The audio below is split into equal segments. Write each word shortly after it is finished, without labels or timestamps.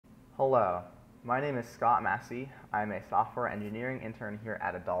Hello, my name is Scott Massey. I'm a software engineering intern here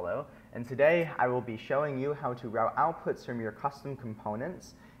at Adalo, and today I will be showing you how to route outputs from your custom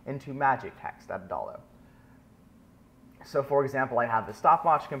components into magic text at Adalo. So for example, I have the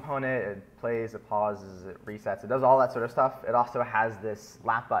stopwatch component. It plays, it pauses, it resets, it does all that sort of stuff. It also has this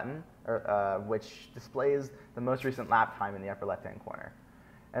lap button, which displays the most recent lap time in the upper left-hand corner.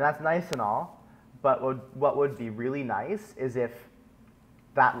 And that's nice and all, but what would be really nice is if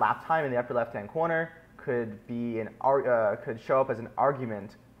that lap time in the upper left-hand corner could show up as an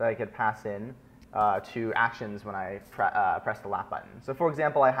argument that I could pass in to actions when I press the lap button. So for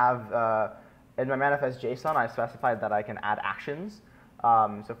example, I have in my manifest JSON, I specified that I can add actions.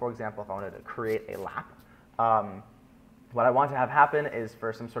 So for example, if I wanted to create a lap, what I want to have happen is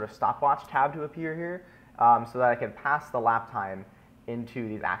for some sort of stopwatch tab to appear here so that I can pass the lap time into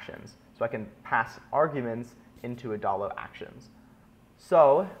these actions. So I can pass arguments into Adalo actions.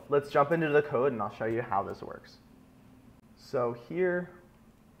 So let's jump into the code and I'll show you how this works. So here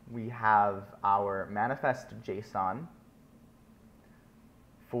we have our manifest JSON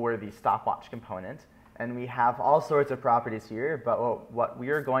for the stopwatch component, and we have all sorts of properties here, but what we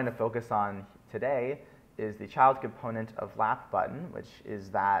are going to focus on today is the child component of lap button, which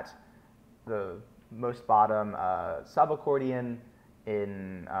is the most bottom subaccordion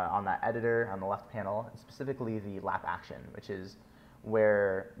on that editor on the left panel, and specifically the lap action, which is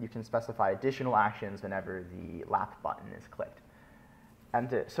where you can specify additional actions whenever the lap button is clicked.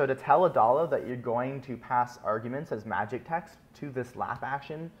 And so to tell Adalo that you're going to pass arguments as magic text to this lap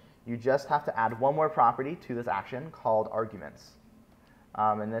action, you just have to add one more property to this action called arguments.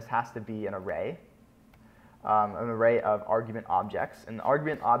 And this has to be an array of argument objects. And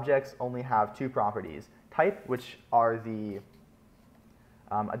argument objects only have two properties: type, which are the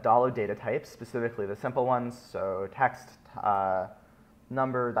Adalo data types, specifically the simple ones, so text,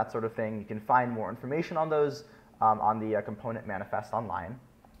 number, that sort of thing. You can find more information on those on the component manifest online,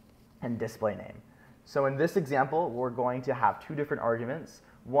 and display name. So in this example, we're going to have two different arguments.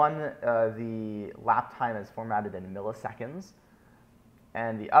 One, the lap time is formatted in milliseconds,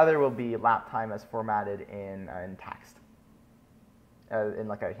 and the other will be lap time as formatted in text, in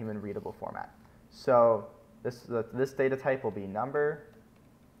like a human readable format. So this data type will be number,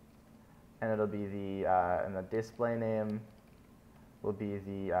 and it'll be and the display name will be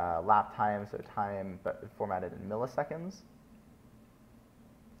the lap time, so time but formatted in milliseconds.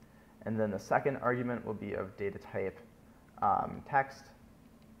 And then the second argument will be of data type text,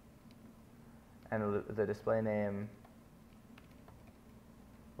 and the display name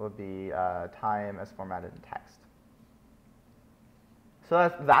will be time as formatted in text.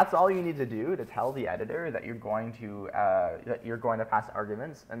 So that's all you need to do to tell the editor that you're going to pass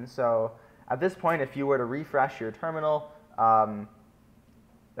arguments. And so at this point, if you were to refresh your terminal,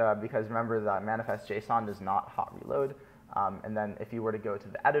 because remember that manifest JSON does not hot reload, and then if you were to go to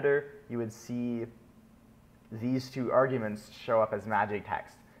the editor, you would see these two arguments show up as magic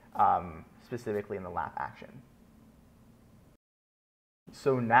text, specifically in the lap action.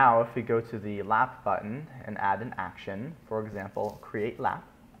 So now if we go to the lap button and add an action, for example, create lap,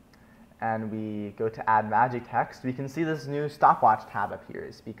 and we go to add magic text, we can see this new stopwatch tab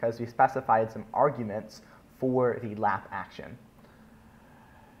appears because we specified some arguments for the lap action.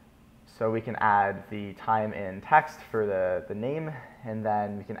 So we can add the time in text for the name, and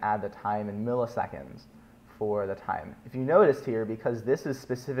then we can add the time in milliseconds for the time. If you noticed here, because this is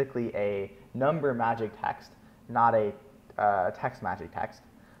specifically a number magic text, not a text magic text,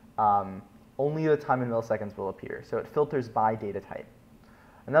 only the time in milliseconds will appear. So it filters by data type.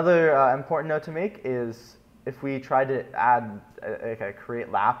 Another important note to make is if we try to add a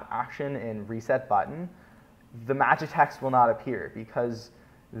create lap action in reset button, the magic text will not appear because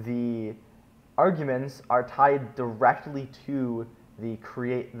the arguments are tied directly to the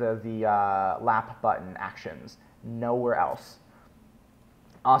lap button actions, nowhere else.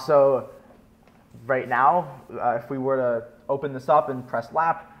 Also, right now, if we were to open this up and press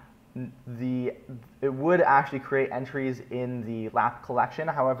lap, it would actually create entries in the lap collection.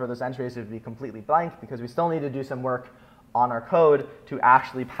 However, those entries would be completely blank because we still need to do some work on our code to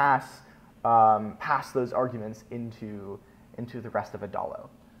actually pass those arguments into the rest of Adalo.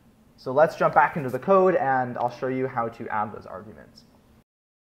 So let's jump back into the code and I'll show you how to add those arguments.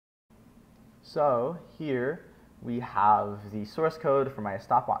 So here we have the source code for my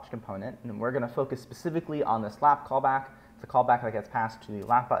stopwatch component, and we're going to focus specifically on this lap callback. It's a callback that gets passed to the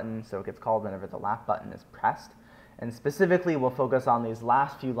lap button, so it gets called whenever the lap button is pressed. And specifically, we'll focus on these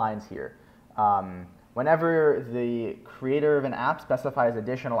last few lines here. Whenever the creator of an app specifies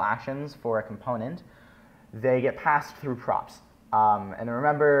additional actions for a component, they get passed through props. And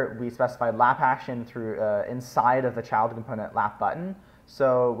remember, we specified lap action through inside of the child component lap button.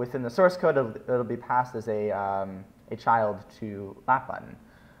 So within the source code, it'll be passed as a child to lap button.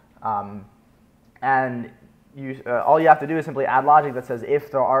 And all you have to do is simply add logic that says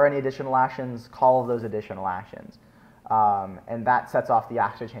if there are any additional actions, call those additional actions. And that sets off the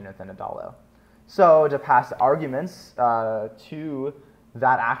action chain within Adalo. So to pass arguments to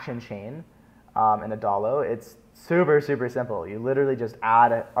that action chain in Adalo, it's super, super simple. You literally just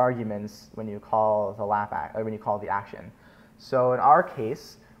add arguments when you call the when you call the action. So in our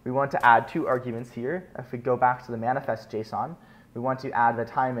case, we want to add 2 arguments here. If we go back to the manifest JSON, we want to add the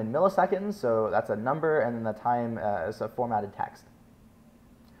time in milliseconds, so that's a number, and then the time is a formatted text.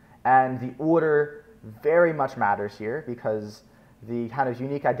 And the order very much matters here because the kind of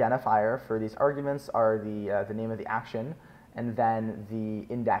unique identifier for these arguments are the name of the action and then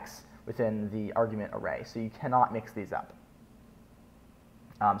the index within the argument array. So you cannot mix these up.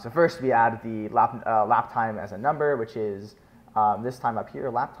 So first we add the lap time as a number, which is this time up here,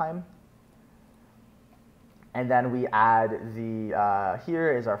 lap time. And then we add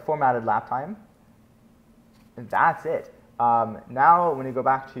here is our formatted lap time. And that's it. Now when we go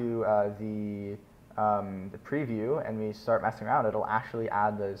back to the preview and we start messing around, it'll actually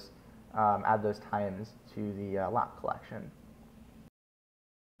add those times to the lap collection.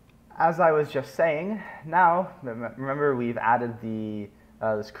 As I was just saying, now remember we've added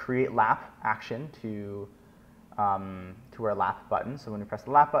this create lap action to our lap button. So when we press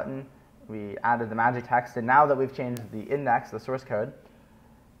the lap button, we added the magic text, and now that we've changed the index, the source code,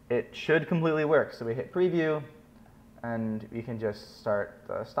 it should completely work. So we hit preview, and we can just start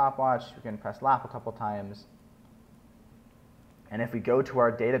the stopwatch. We can press lap a couple times. And if we go to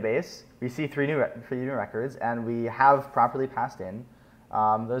our database, we see three new records, and we have properly passed in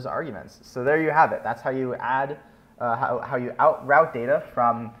those arguments. So there you have it. That's how you add, how you route data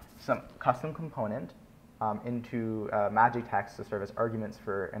from some custom component into magic text to serve as arguments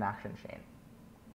for an action chain.